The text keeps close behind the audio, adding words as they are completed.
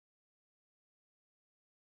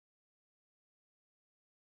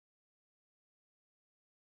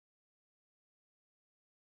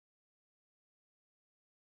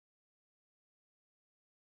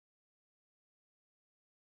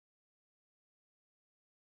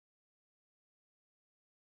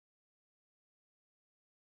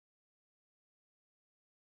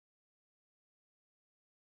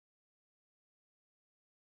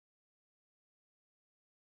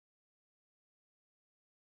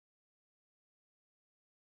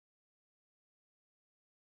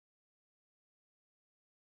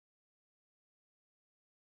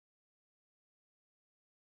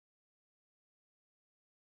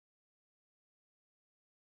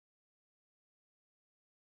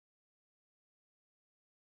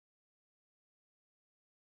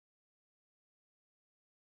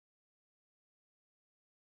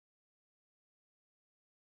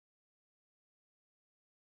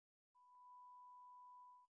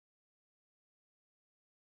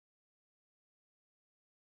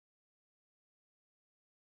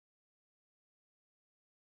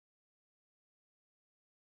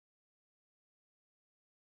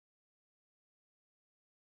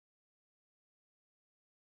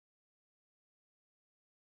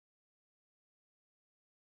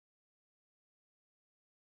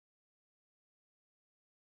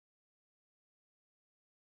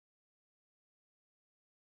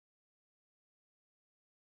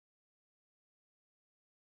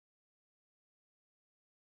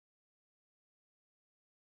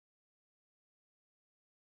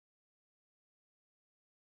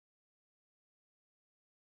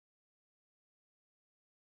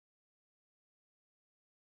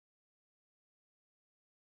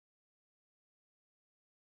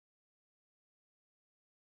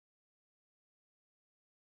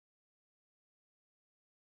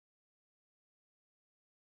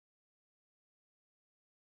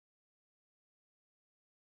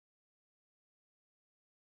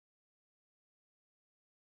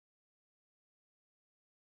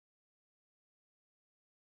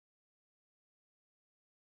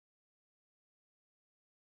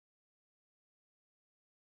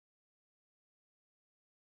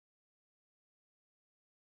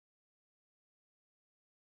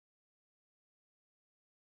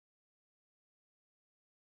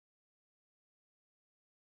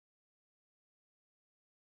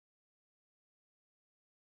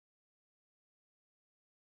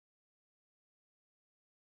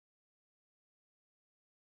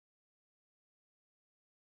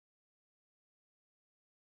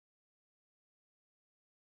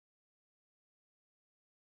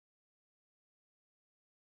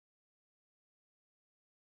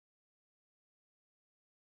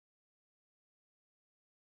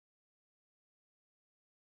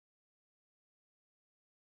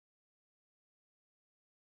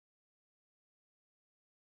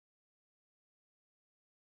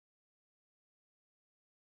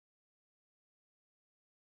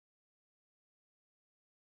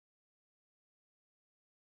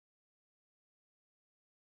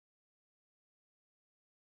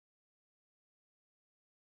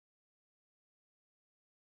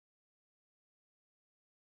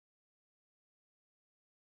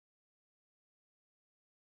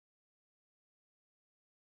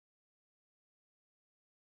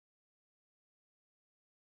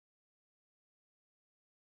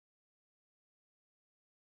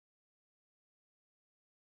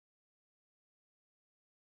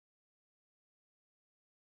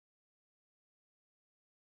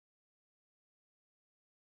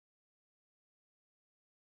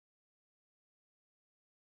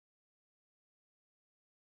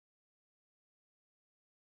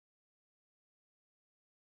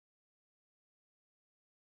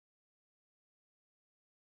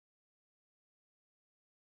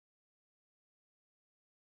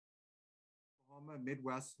Oklahoma,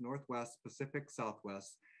 Midwest, Northwest, Pacific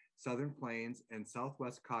Southwest, Southern Plains, and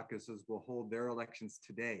Southwest caucuses will hold their elections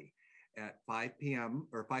today at 5 p.m.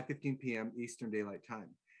 or 5:15 p.m. Eastern Daylight Time.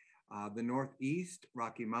 The Northeast,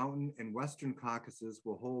 Rocky Mountain, and Western caucuses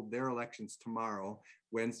will hold their elections tomorrow,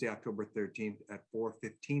 Wednesday, October 13th at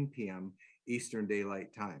 4:15 p.m. Eastern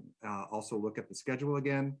Daylight Time. Also look at the schedule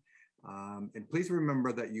again. And please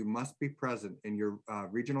remember that you must be present in your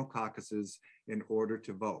regional caucuses in order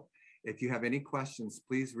to vote. If you have any questions,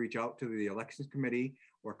 please reach out to the Elections Committee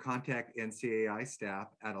or contact NCAI staff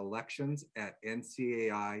at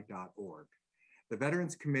elections@ncai.org. The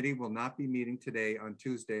Veterans Committee will not be meeting today on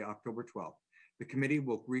Tuesday, October 12th. The committee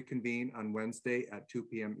will reconvene on Wednesday at 2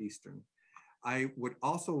 p.m. Eastern. I would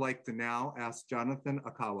also like to now ask Jonathan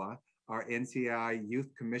Akawa, our NCAI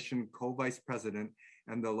Youth Commission co-vice president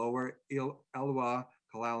and the Lower Elwha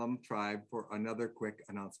Kalalam tribe for another quick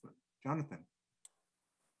announcement. Jonathan.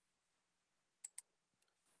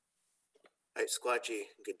 Hi, Squatchy.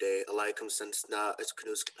 Good day. Alaikum Sansna.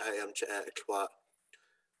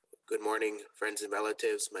 Good morning, friends and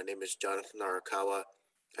relatives. My name is Jonathan Arakawa.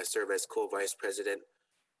 I serve as co-vice president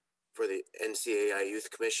for the NCAI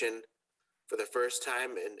Youth Commission. For the first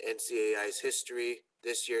time in NCAI's history,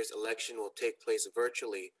 this year's election will take place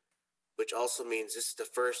virtually, which also means this is the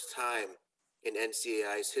first time in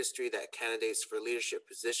NCAI's history that candidates for leadership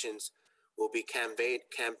positions will be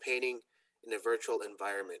campaigning in a virtual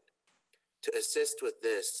environment. To assist with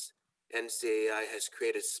this, NCAI has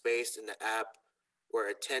created space in the app where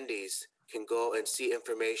attendees can go and see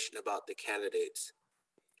information about the candidates.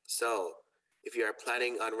 So, if you are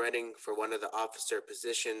planning on running for one of the officer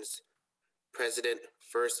positions, president,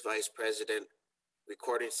 first vice president,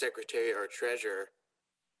 recording secretary, or treasurer,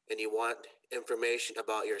 and you want information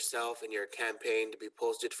about yourself and your campaign to be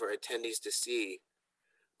posted for attendees to see,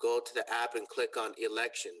 go to the app and click on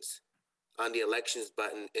Elections on the Elections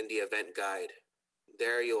button in the event guide.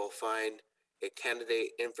 There you will find a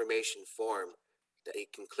candidate information form that you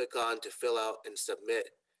can click on to fill out and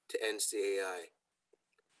submit to NCAI.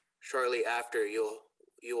 Shortly after you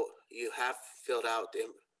have filled out the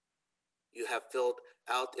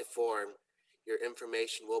form, your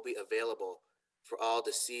information will be available for all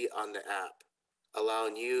to see on the app,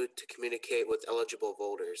 allowing you to communicate with eligible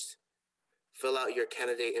voters. Fill out your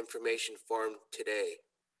candidate information form today.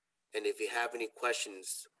 And if you have any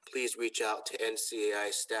questions, please reach out to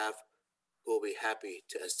NCAI staff who will be happy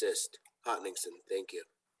to assist. Hotningson, thank you.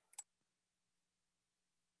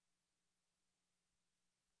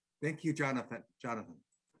 Thank you, Jonathan. I'm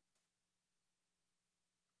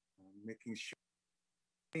making sure.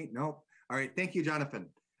 Nope. All right. Thank you, Jonathan.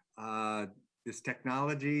 This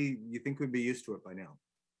technology, you think we'd be used to it by now.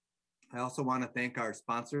 I also want to thank our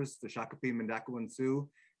sponsors, the Shakopee Mandakwa Sioux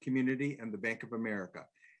community and the Bank of America.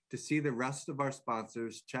 To see the rest of our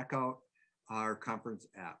sponsors, check out our conference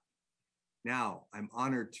app. Now, I'm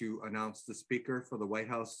honored to announce the speaker for the White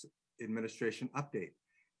House administration update.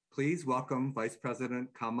 Please welcome Vice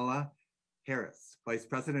President Kamala Harris. Vice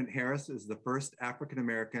President Harris is the first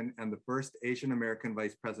African-American and the first Asian American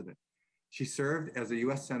vice president. She served as a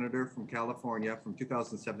U.S. Senator from California from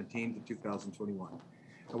 2017 to 2021.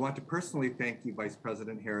 I want to personally thank you, Vice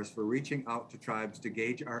President Harris, for reaching out to tribes to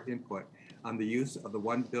gauge our input on the use of the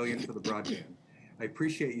 $1 billion for the broadband. I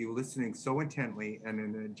appreciate you listening so intently and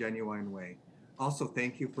in a genuine way. Also,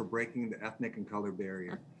 thank you for breaking the ethnic and color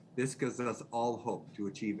barrier. This gives us all hope to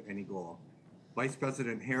achieve any goal. Vice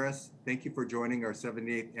President Harris, thank you for joining our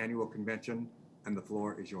 78th annual convention, and the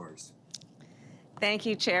floor is yours. Thank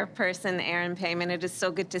you, Chairperson Aaron Payman. It is so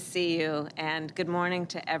good to see you, and good morning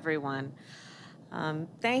to everyone.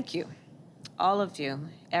 Thank you, all of you,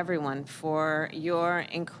 everyone, for your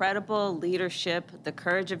incredible leadership, the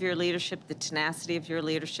courage of your leadership, the tenacity of your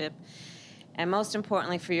leadership, and most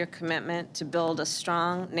importantly, for your commitment to build a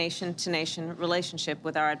strong nation-to-nation relationship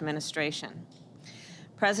with our administration.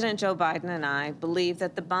 President Joe Biden and I believe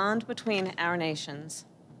that the bond between our nations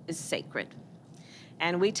is sacred,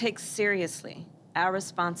 and we take seriously our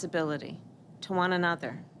responsibility to one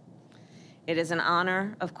another. It is an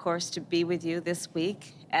honor, of course, to be with you this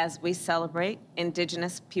week as we celebrate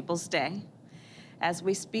Indigenous Peoples Day, as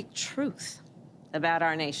we speak truth about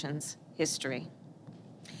our nation's history.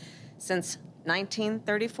 Since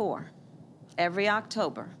 1934, every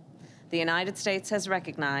October, the United States has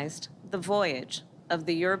recognized the voyage of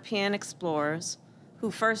the European explorers who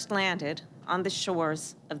first landed on the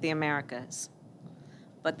shores of the Americas.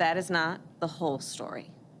 But that is not the whole story.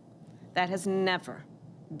 That has never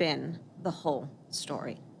been the whole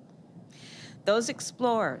story. Those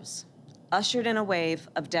explorers ushered in a wave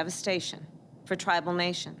of devastation for tribal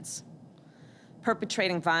nations,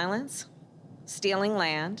 perpetrating violence, stealing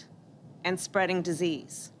land, and spreading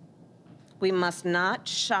disease. We must not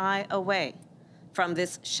shy away from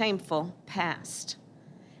this shameful past,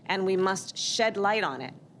 and we must shed light on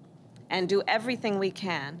it and do everything we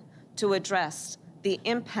can to address the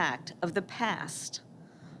impact of the past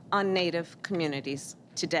on Native communities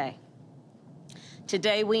today.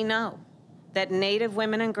 Today, we know that Native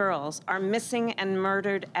women and girls are missing and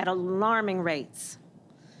murdered at alarming rates.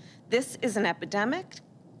 This is an epidemic,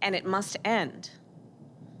 and it must end.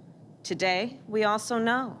 Today, we also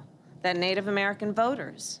know that Native American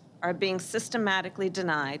voters are being systematically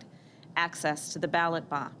denied access to the ballot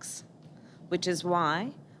box, which is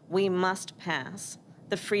why we must pass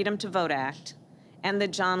the Freedom to Vote Act and the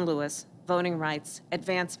John Lewis Voting Rights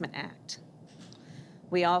Advancement Act.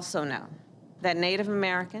 We also know that Native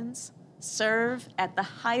Americans serve at the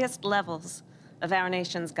highest levels of our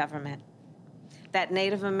nation's government, that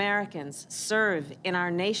Native Americans serve in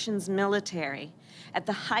our nation's military at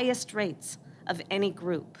the highest rates of any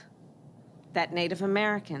group, that Native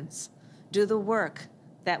Americans do the work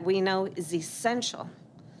that we know is essential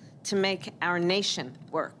to make our nation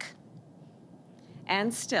work.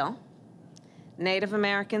 And still, Native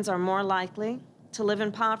Americans are more likely to live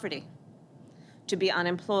in poverty, to be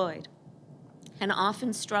unemployed, and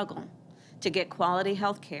often struggle to get quality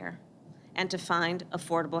health care and to find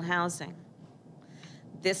affordable housing.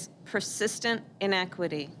 This persistent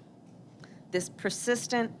inequity, this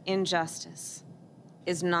persistent injustice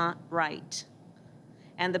is not right,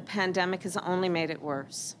 and the pandemic has only made it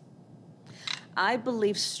worse. I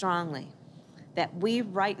believe strongly that we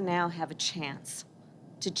right now have a chance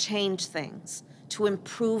to change things, to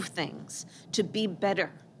improve things, to be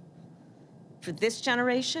better for this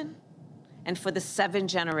generation and for the 7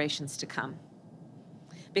 generations to come.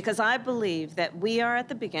 Because I believe that we are at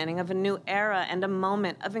the beginning of a new era and a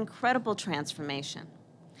moment of incredible transformation.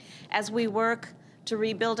 As we work to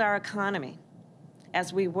rebuild our economy,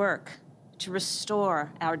 as we work to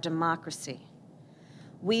restore our democracy,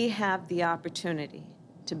 we have the opportunity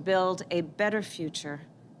to build a better future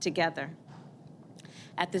together.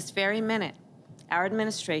 At this very minute, our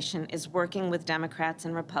administration is working with Democrats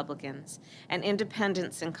and Republicans and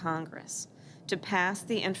independents in Congress to pass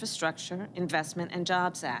the Infrastructure Investment and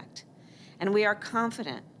Jobs Act, and we are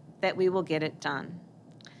confident that we will get it done.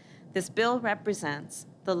 This bill represents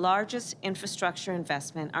the largest infrastructure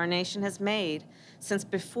investment our nation has made since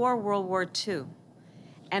before World War II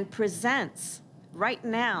and presents right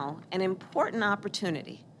now an important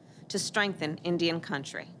opportunity to strengthen Indian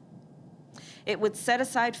country. It would set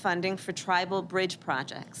aside funding for tribal bridge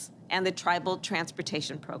projects and the Tribal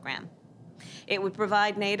Transportation Program. It would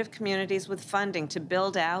provide Native communities with funding to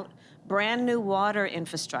build out brand new water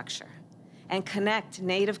infrastructure and connect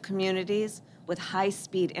Native communities with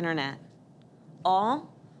high-speed internet,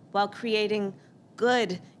 all while creating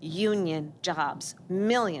good union jobs,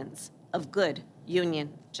 millions of good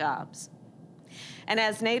union jobs. And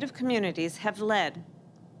as Native communities have led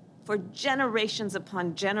for generations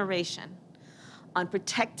upon generation on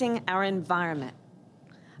protecting our environment,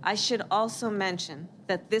 I should also mention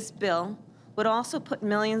that this bill would also put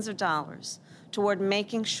millions of dollars toward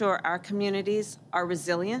making sure our communities are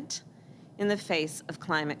resilient in the face of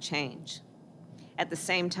climate change. At the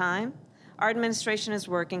same time, our administration is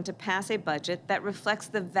working to pass a budget that reflects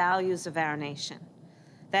the values of our nation,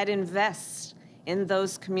 that invests in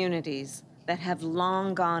those communities that have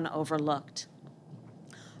long gone overlooked.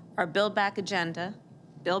 Our Build Back agenda,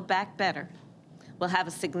 Build Back Better, will have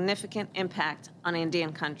a significant impact on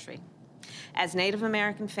Indian country. As Native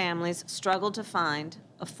American families struggle to find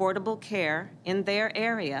affordable care in their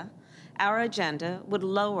area, our agenda would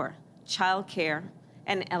lower child care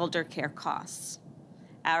and elder care costs.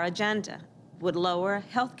 Our agenda would lower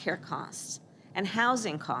health care costs and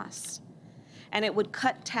housing costs, and it would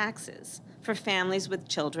cut taxes for families with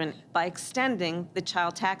children by extending the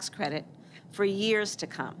child tax credit for years to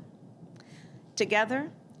come.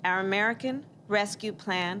 Together, our American Rescue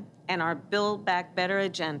Plan and our Build Back Better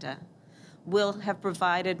agenda will have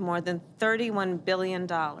provided more than $31 billion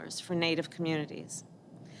for Native communities.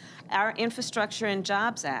 Our Infrastructure and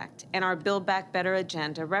Jobs Act and our Build Back Better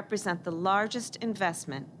agenda represent the largest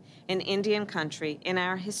investment in Indian country in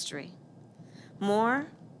our history. More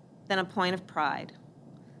than a point of pride,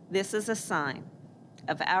 this is a sign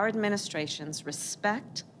of our administration's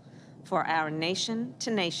respect for our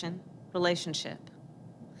nation-to-nation relationship.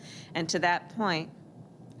 And to that point,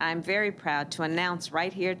 I'm very proud to announce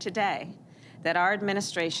right here today that our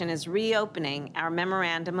administration is reopening our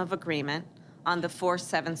Memorandum of Agreement on the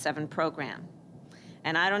 477 program.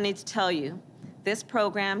 And I don't need to tell you, this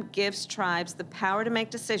program gives tribes the power to make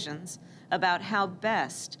decisions about how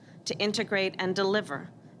best to to integrate and deliver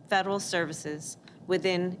federal services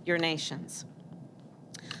within your nations.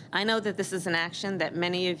 I know that this is an action that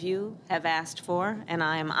many of you have asked for, and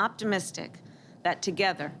I am optimistic that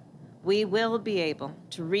together we will be able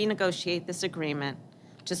to renegotiate this agreement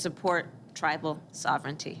to support tribal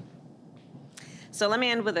sovereignty. So let me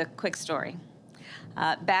end with a quick story.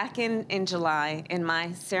 Back in July, in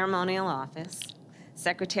my ceremonial office,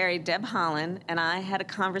 Secretary Deb Haaland and I had a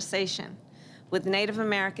conversation with Native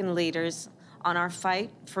American leaders on our fight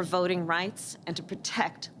for voting rights and to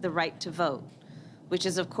protect the right to vote, which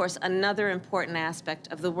is, of course, another important aspect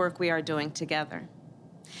of the work we are doing together.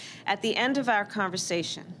 At the end of our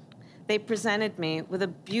conversation, they presented me with a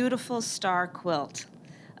beautiful star quilt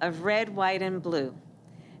of red, white, and blue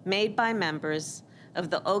made by members of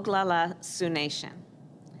the Oglala Sioux Nation.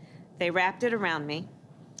 They wrapped it around me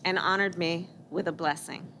and honored me with a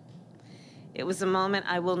blessing. It was a moment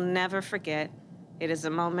I will never forget. It is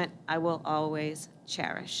a moment I will always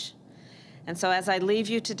cherish. And so as I leave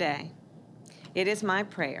you today, it is my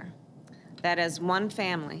prayer that as one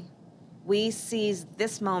family, we seize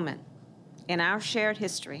this moment in our shared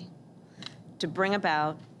history to bring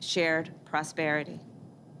about shared prosperity.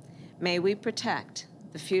 May we protect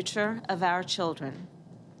the future of our children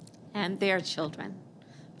and their children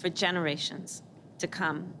for generations to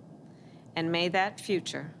come. And may that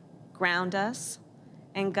future ground us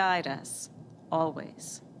and guide us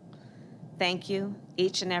always. Thank you,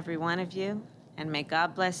 each and every one of you, and may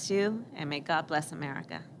God bless you, and may God bless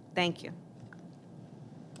America. Thank you.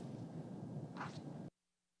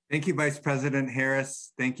 Thank you, Vice President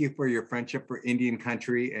Harris. Thank you for your friendship for Indian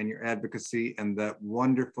country and your advocacy and the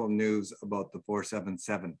wonderful news about the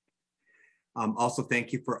 477. Also,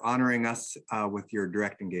 thank you for honoring us with your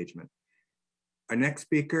direct engagement. Our next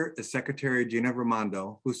speaker is Secretary Gina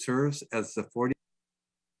Raimondo, who serves as the 40